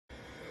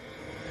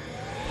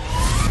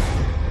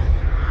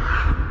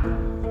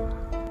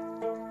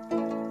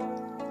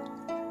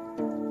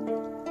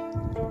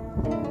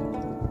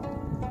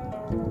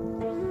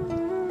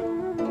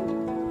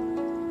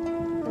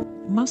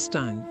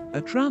Mustang,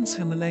 a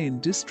trans-Himalayan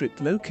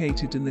district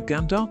located in the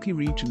Gandaki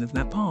region of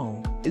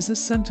Nepal, is a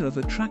center of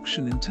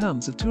attraction in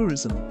terms of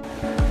tourism.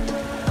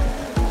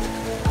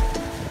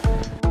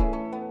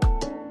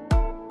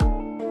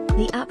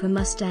 The Upper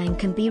Mustang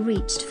can be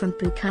reached from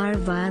Pokhara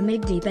via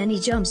Migdibeni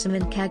Jomsom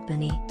and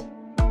Kagbani.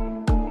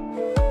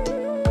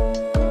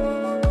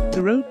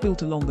 The road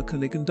built along the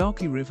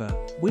Gandaki River,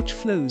 which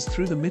flows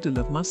through the middle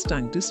of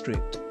Mustang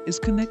district, is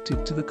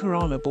connected to the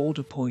Kerala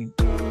border point.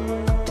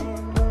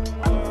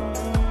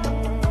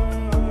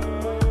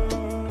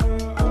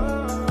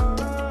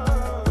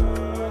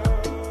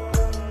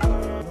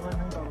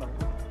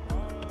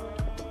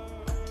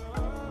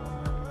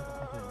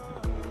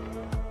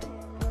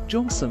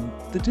 Jomsom,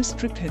 the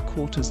district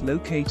headquarters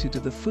located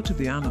at the foot of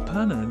the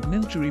Annapurna and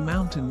Nilgiri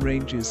mountain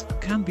ranges,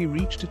 can be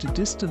reached at a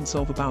distance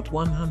of about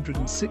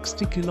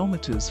 160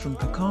 kilometers from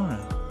Pokhara.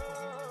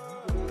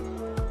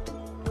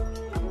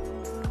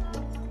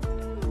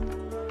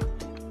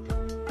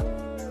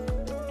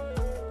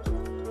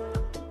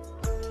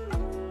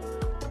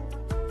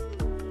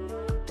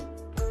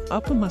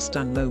 Upper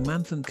Mustang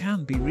Lomanthang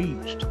can be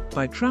reached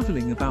by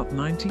traveling about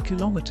 90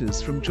 kilometers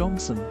from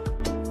Jomsom.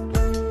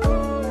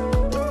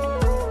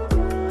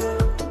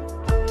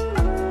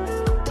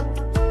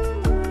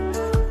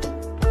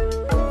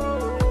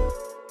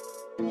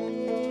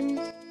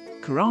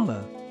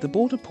 Kerala, the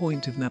border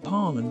point of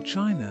Nepal and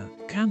China,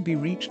 can be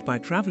reached by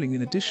traveling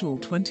an additional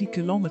 20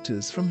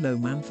 kilometers from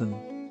Lomanthang.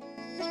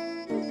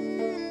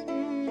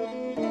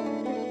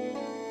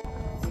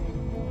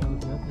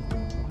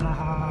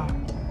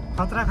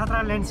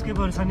 खतरा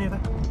ल्यान्डस्केपहरु छ नि यता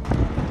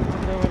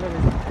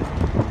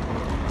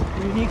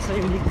unique छ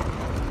unique.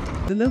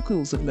 The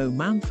locals of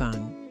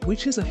Lomanthang,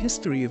 which is a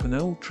history of an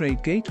old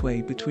trade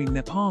gateway between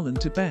Nepal and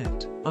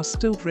Tibet, are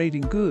still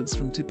trading goods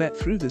from Tibet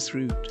through this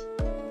route.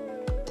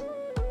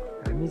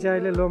 हामी चाहिँ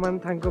अहिले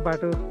लोमान्थाङको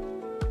बाटो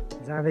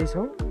जाँदै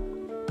छौं.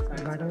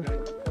 बाटो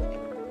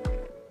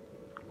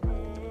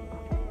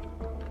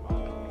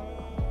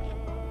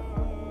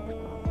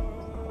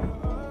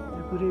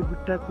यो पुरै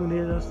बुट्टा कुने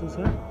जस्तो छ.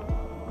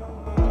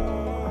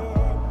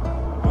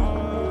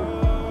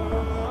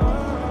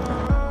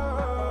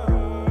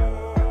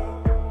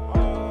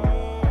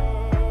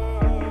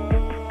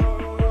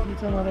 यो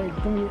चाहिँ मलाई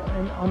एकदम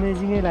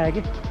अमेजिङै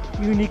लाग्यो के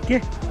युनिक के.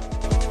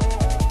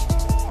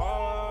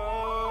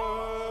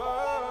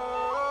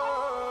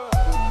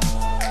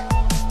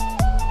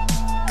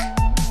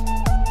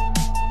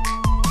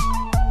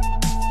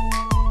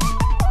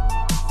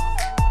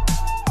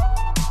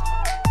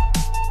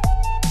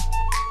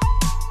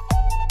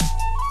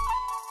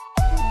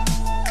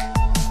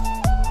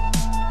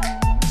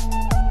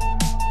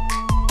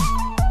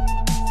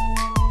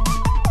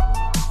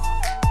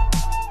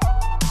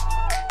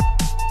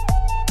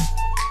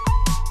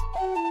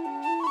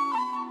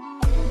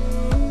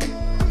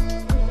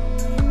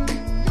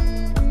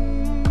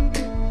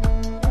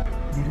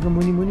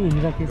 मुनि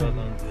हिँडिराखेको छ.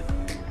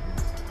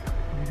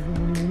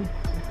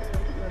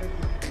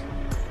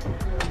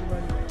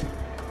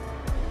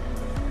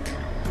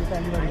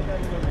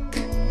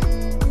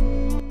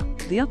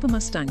 The Upper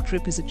Mustang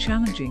trip is a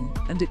challenging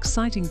and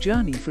exciting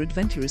journey for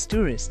adventurous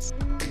tourists.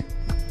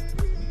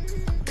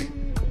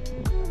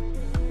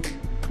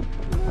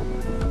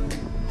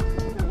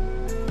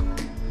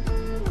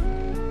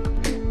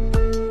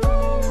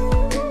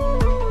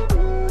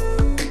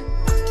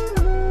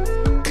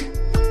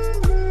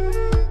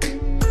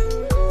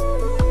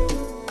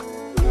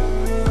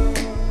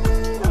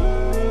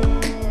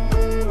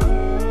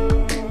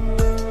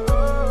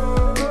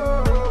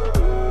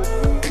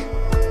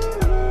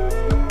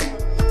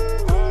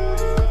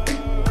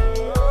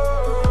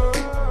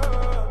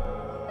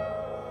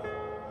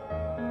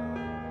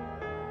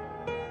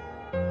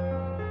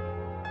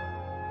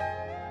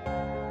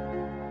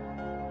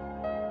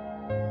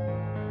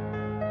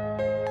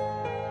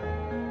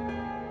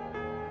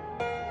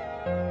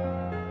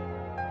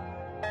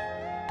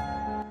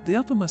 The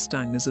Upper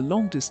Mustang is a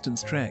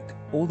long-distance trek,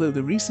 although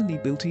the recently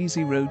built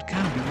easy road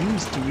can be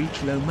used to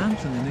reach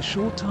Lomanthang in a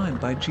short time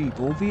by jeep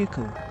or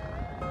vehicle.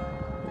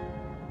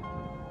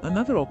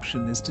 Another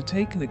option is to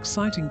take an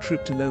exciting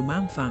trip to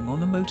Lomanthang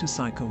on a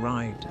motorcycle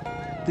ride.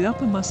 The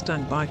Upper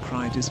Mustang bike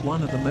ride is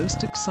one of the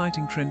most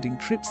exciting trending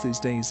trips these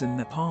days in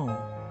Nepal.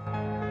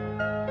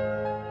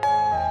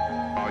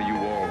 Are you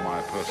all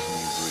my personal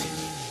dreams?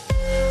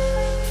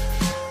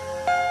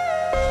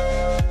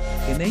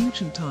 In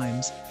ancient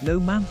times,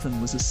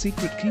 Lomanthang was a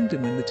secret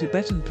kingdom in the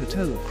Tibetan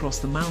plateau across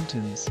the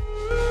mountains.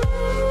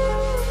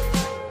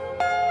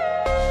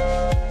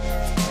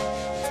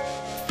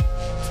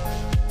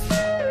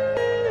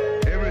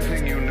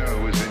 Everything you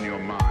know is in your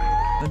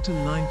mind. Until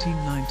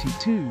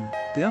 1992,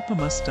 the Upper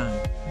Mustang,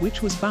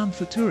 which was banned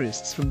for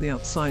tourists from the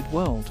outside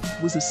world,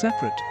 was a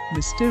separate,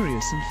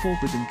 mysterious and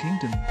forbidden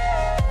kingdom.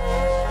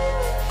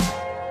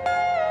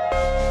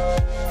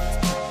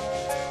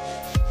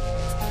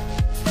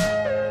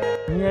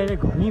 अहिले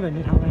घनी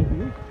भन्ने ठाउँमा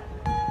आइपुग्यो.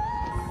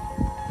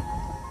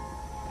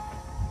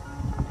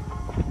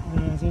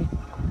 यहाँ चाहिँ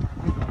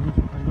घनी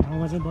भन्ने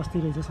ठाउँमा चाहिँ बस्ती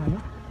रहेछ सानो.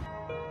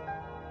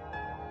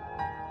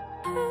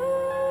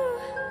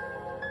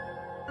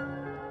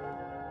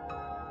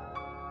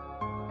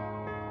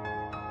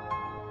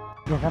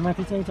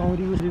 ढोकामाथि चाहिँ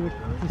चौरीको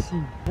खुसी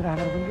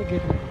राखेर पनि के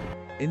gate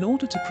In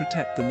order to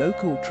protect the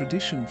local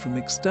tradition from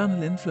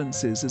external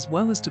influences as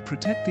well as to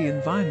protect the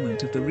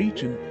environment of the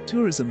region,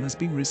 tourism has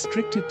been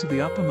restricted to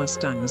the Upper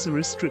Mustang as a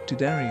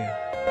restricted area.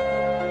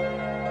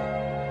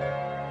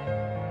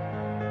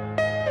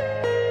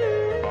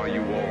 Are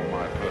you all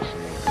my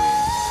personal dreams?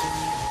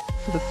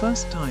 For the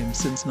first time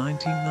since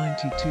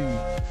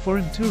 1992,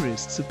 foreign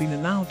tourists have been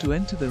allowed to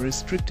enter the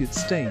restricted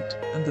state,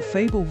 and the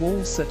Fable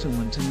Wall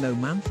settlement in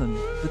Lomanthang,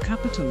 the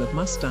capital of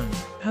Mustang,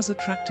 has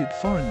attracted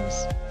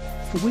foreigners,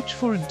 for which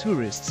foreign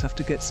tourists have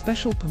to get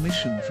special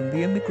permission from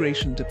the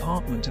Immigration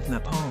Department of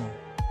Nepal.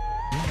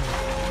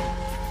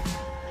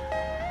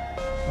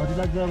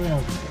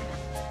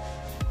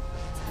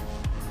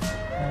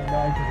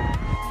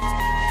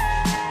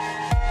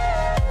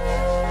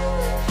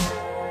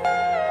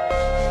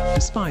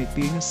 Despite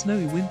being a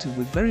snowy winter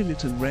with very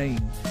little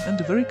rain,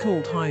 and a very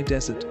cold high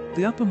desert,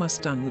 the Upper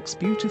Mustang looks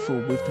beautiful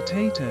with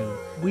potato,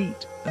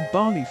 wheat, and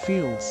barley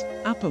fields,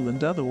 apple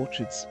and other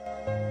orchards.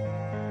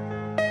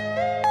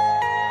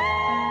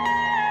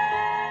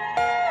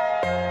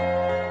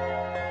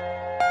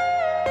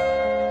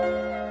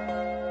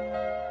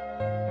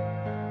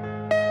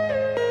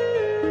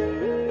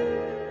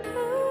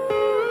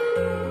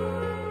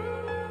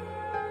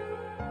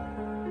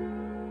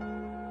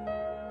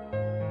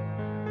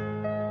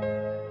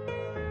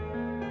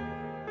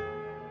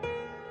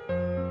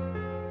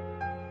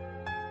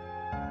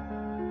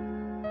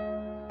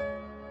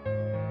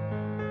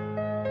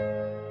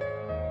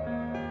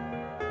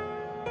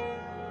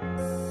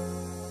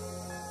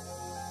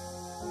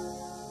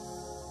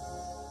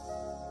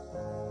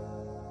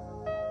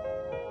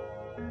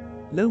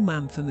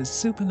 Lomanthang is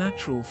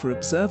supernatural for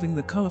observing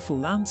the colorful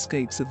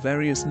landscapes of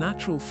various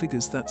natural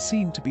figures that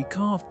seem to be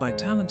carved by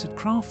talented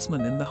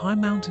craftsmen in the high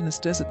mountainous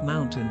desert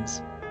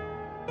mountains.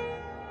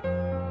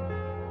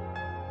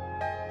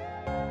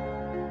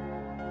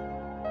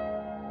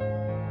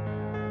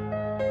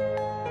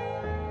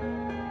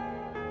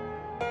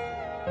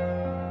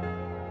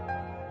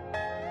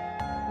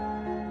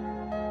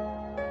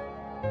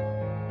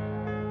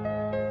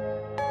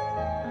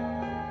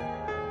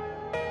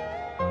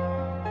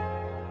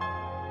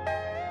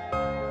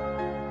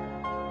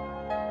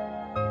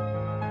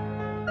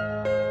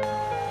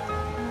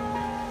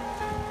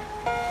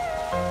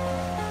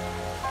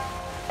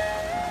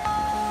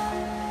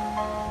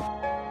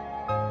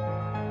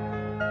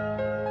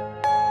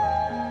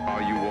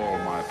 Are you all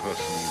my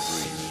personal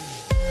dreams?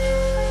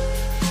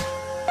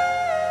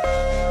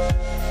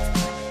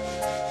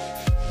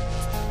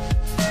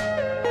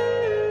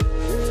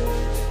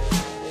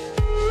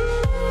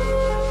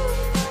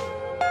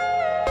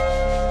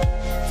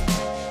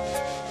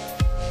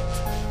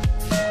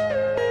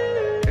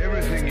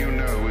 Everything you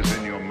know is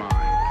in your mind.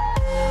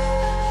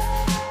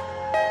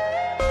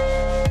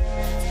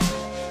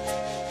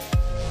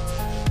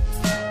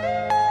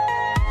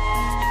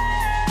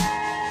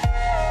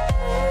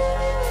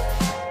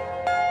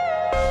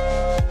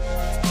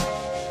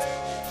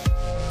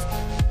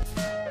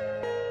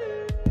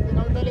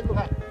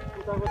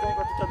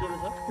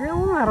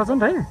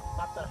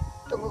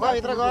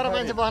 गुफाभित्र गएर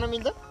मान्छे बस्न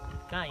मिल्छ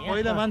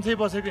पहिला मान्छे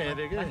बसेको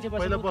हेरे के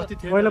पहिला बस्ती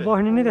थियो पहिला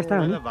बस्ने नै त्यस्ता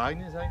पहिला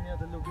भाग्ने छैन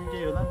त लुकिङ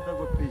केही होला नि त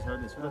गोप्ती छ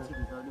भने सुरक्षित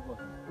हिसाबले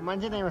बस्नु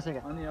मान्छे नै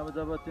बसेका अनि अब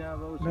जब त्यहाँ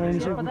अब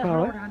गुफा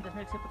हो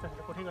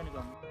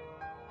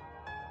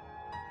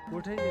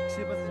कोठे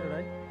 150 वटा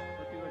है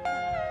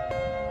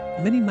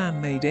Many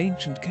man-made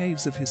ancient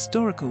caves of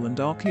historical and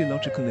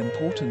archaeological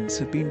importance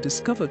have been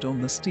discovered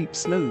on the steep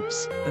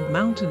slopes and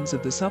mountains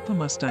of this Upper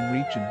Mustang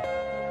region.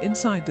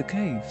 Inside the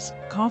caves,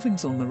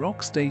 carvings on the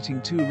rocks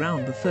dating to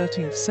around the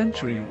 13th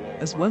century,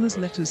 as well as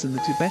letters in the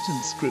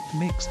Tibetan script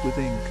mixed with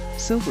ink,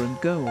 silver and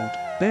gold,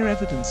 bear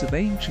evidence of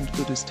ancient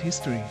Buddhist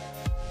history.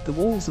 The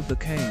walls of the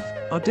cave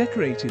are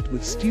decorated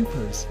with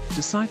stupas,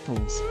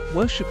 disciples,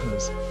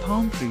 worshippers,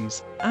 palm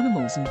trees,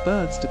 animals and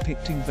birds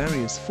depicting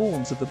various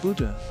forms of the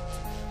Buddha.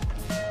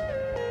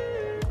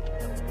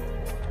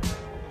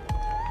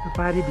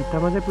 पारी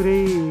भित्तामा चाहिँ पुरै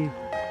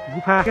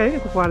गुफा है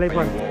गुफालाई Are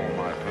पर्छ you all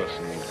my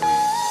personal dreams?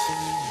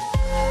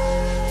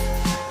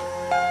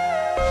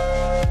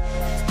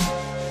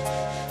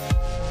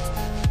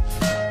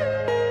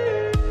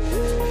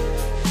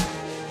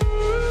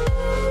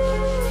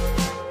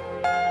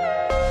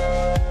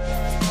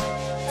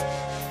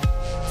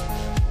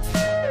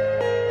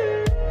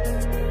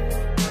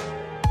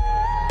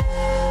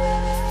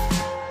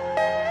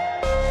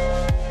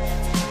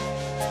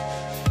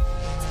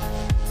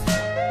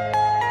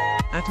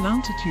 At an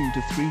altitude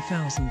of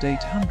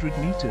 3,800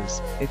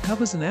 meters, it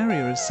covers an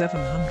area of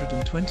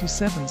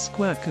 727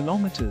 square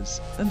kilometers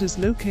and is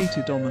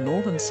located on the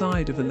northern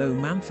side of the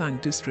Lomanthang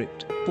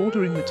district,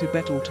 bordering the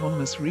Tibet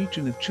Autonomous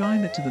Region of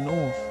China to the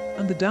north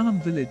and the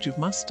Dalam village of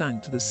Mustang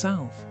to the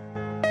south.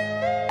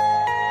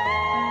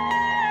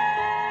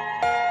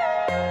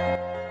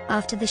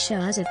 After the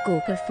Shahs of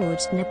Gorkha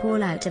forged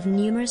Nepal out of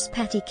numerous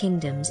petty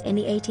kingdoms in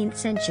the 18th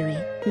century,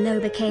 Lo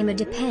became a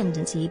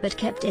dependency but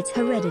kept its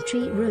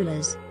hereditary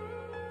rulers.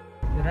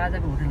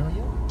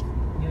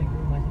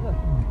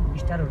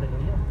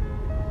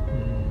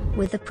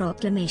 With the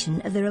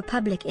proclamation of the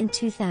Republic in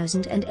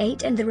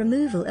 2008 and the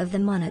removal of the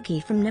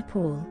monarchy from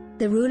Nepal,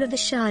 the rule of the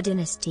Shah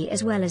dynasty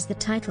as well as the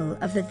title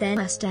of the then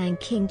Mustang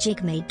King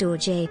Jigme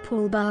Dorje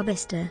Paul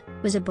Barbista,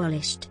 was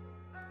abolished.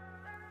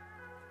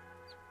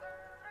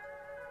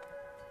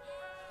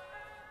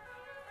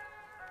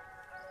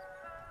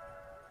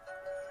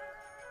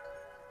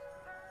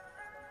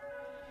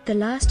 The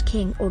last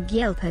king or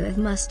Gyelpo of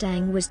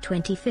Mustang was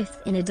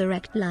 25th in a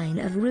direct line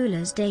of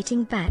rulers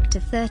dating back to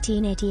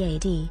 1380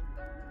 AD.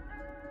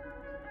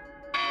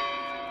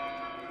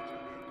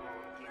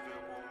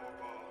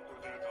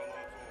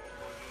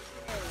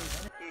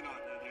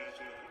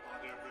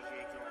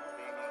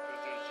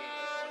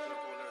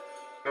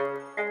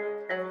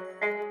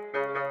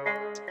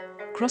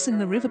 Crossing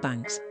the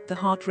riverbanks, the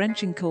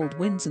heart-wrenching cold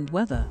winds and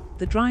weather,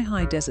 the dry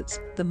high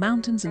deserts, the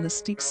mountains and the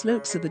steep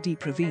slopes of the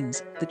deep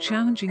ravines, the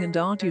challenging and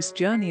arduous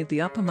journey of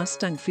the Upper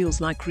Mustang feels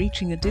like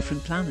reaching a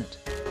different planet.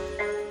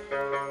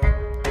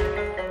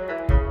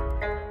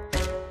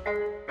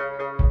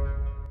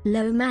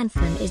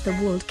 Lomanthang is the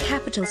walled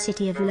capital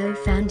city of Lo,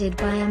 founded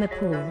by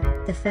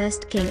Paul, the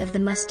first king of the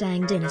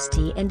Mustang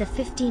dynasty in the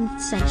 15th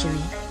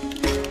century.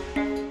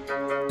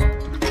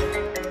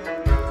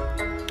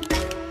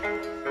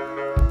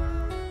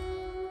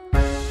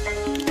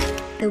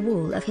 The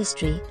Wall of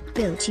History,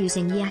 built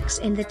using yaks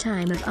in the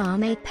time of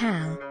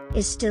Nepal,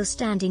 is still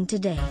standing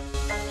today.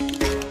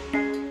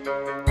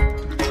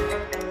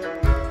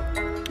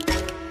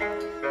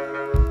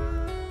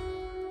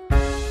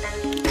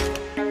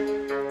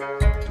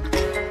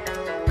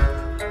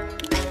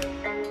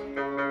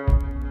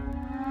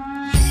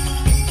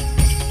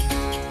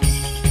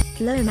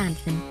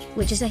 Lomanthang,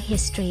 which is a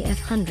history of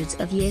hundreds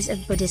of years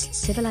of Buddhist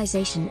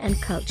civilization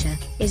and culture,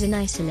 is an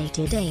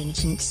isolated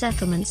ancient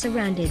settlement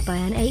surrounded by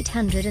an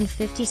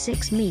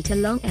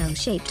 856-meter-long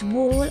L-shaped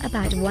wall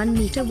about 1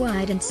 meter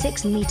wide and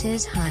 6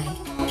 meters high.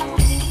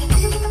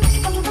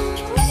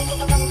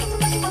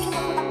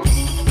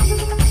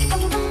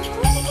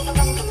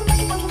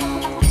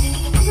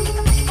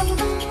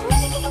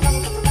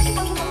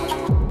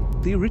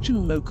 The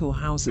original local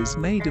houses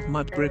made of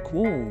mud brick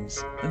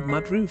walls and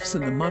mud roofs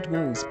and the mud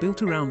walls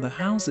built around the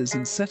houses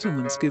and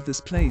settlements give this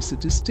place a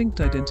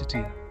distinct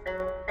identity.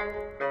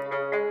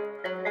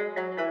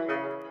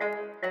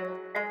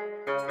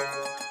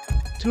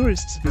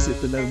 Tourists visit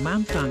the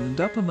Lomanthang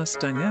and Upper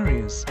Mustang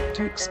areas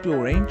to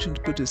explore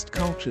ancient Buddhist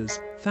cultures,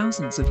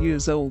 thousands of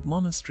years old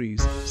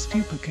monasteries,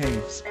 stupa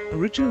caves,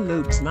 original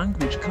Lobes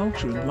language,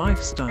 culture and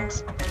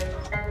lifestyles.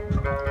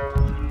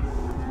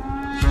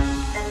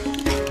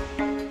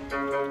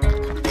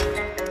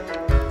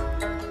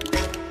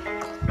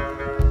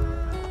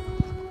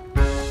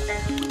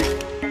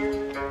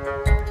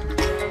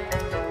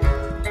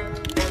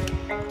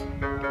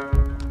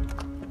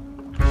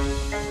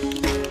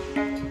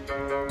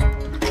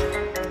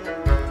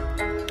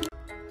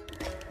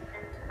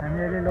 हामी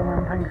अहिले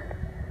लोमान्थाङ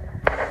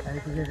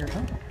आइपुगेका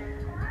छौँ।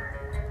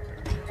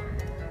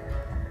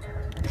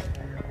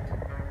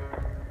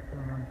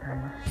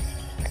 लोमान्थाङमा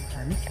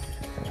हामी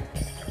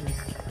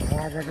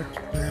राजाको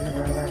पुरानो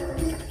दरबार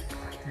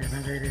हेर्न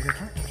गइरहेका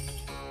छौँ।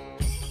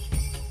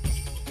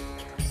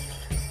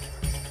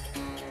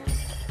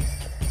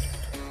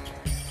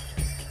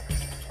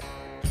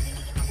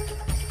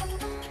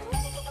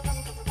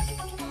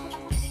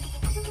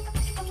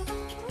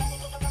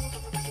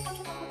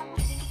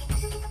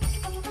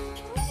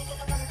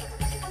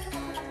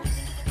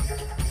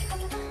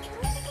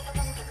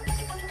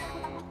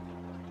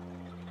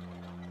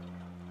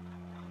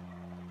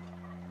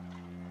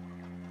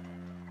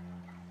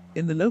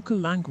 In the local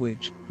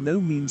language,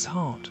 Lo means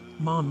heart,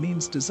 Man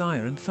means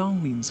desire and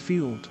Thang means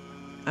field.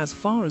 As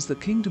far as the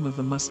kingdom of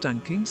the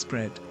Mustang king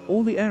spread,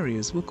 all the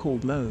areas were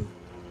called Lo.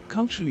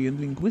 Culturally and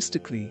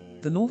linguistically,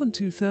 the northern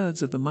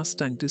two-thirds of the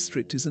Mustang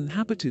district is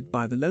inhabited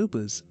by the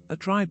Lobas, a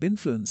tribe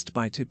influenced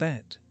by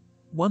Tibet.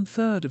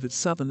 1/3 of its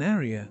southern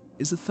area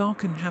is a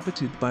Thak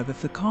inhabited by the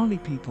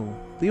Thakali people,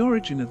 the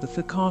origin of the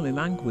Thakali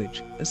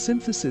language, a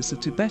synthesis of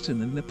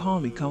Tibetan and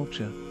Nepali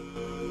culture.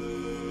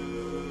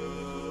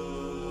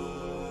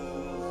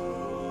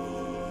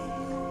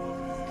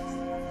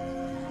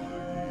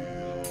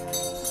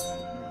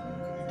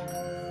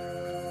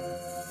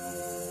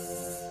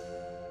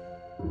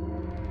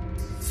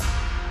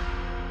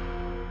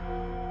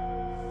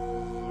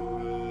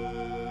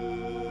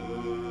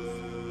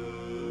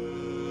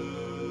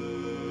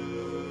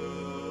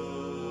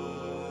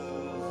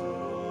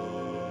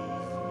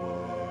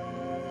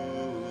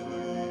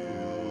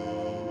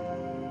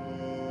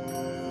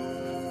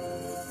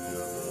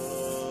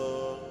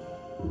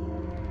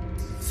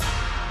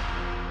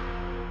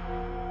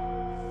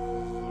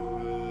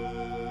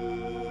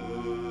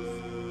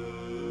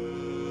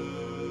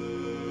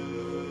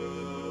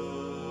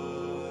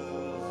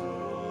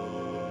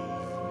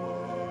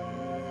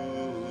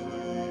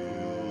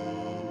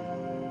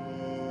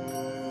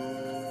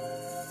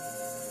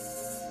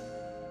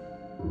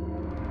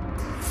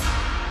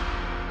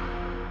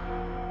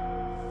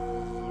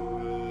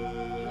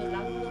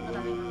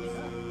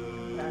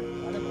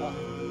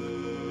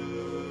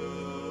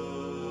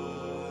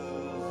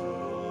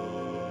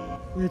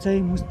 यो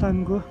चाहिँ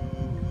मुस्ताङको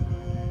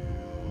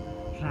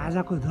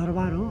राजाको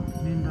दरबार हो,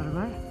 main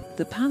दरबार।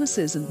 The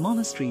palaces and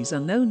monasteries are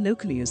known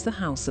locally as the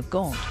House of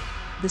God.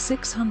 The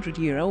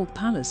 600-year-old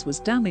palace was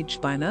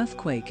damaged by an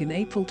earthquake in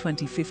April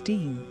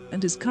 2015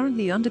 and is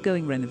currently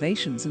undergoing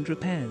renovations and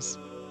repairs,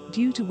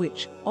 due to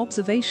which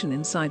observation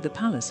inside the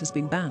palace has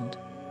been banned.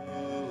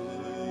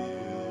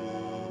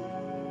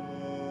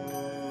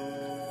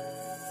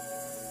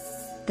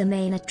 The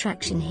main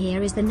attraction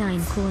here is the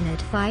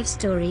 9-cornered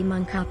 5-story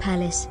Munkar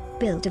Palace,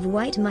 built of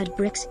white mud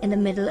bricks in the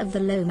middle of the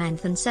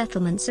Lomanthang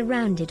settlement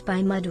surrounded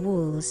by mud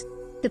walls.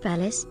 The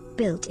palace,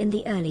 built in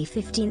the early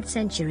 15th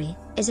century,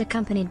 is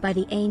accompanied by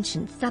the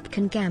ancient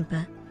Thupkan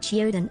Gampa,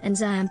 Chiodan and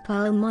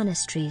Zayampal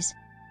monasteries.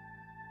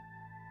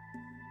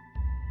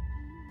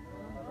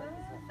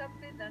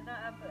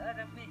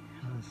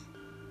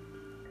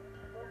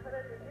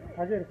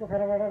 हजुर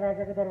पोखराबाट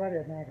राजाको दरबार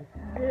हेर्न आएको।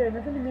 ए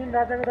हेर्नुहोस् नि main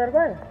राजाको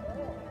दरबार।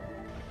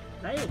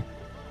 भाइ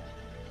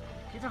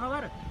के छ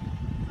खबर?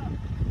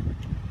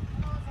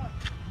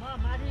 म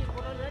माथि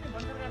कोठाले नि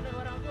भन्छ राजा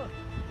गएर आउँछु।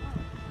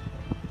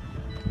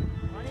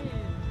 अनि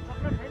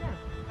चक्लेट छैन?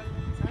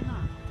 छैन।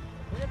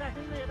 भोलि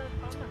राख्दिनु न यता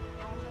पाउन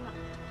आउँदैन।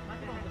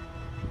 माथि आउँछ।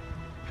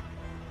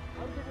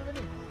 अरु के छ त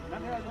नि?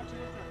 लाने आउँछ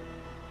ठिकै छ।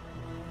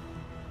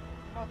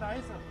 ल त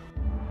आइस।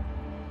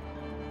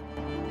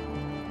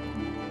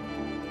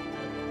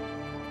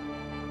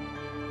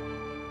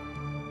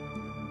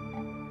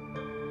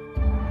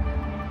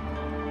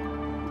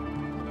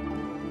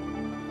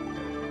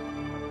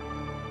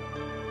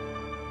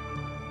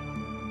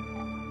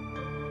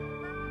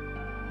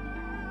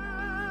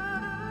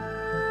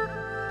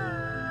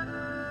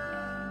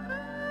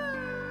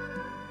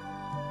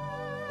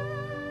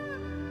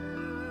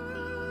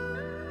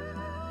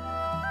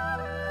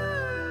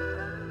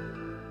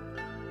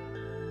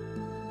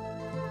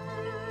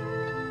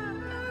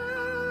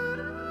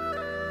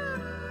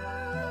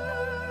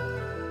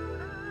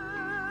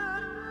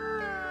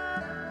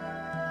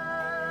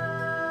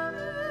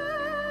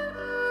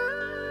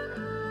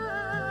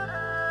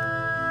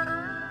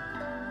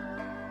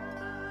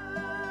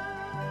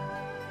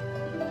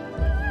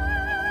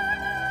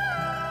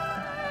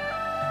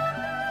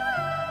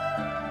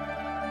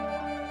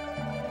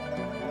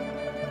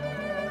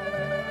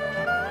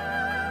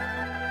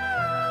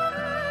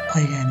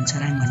 अहिले हामी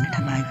चराङ भन्ने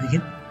ठाउँमा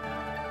आइपुग्यौँ।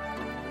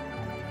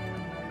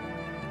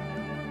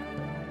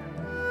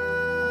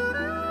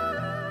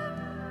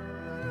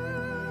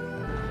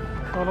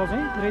 तल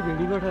चाहिँ पुरै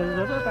भेडीगोठहरू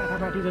छ त,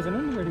 पाठापाठी रहेछन्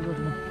नि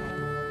भेडीगोठमा।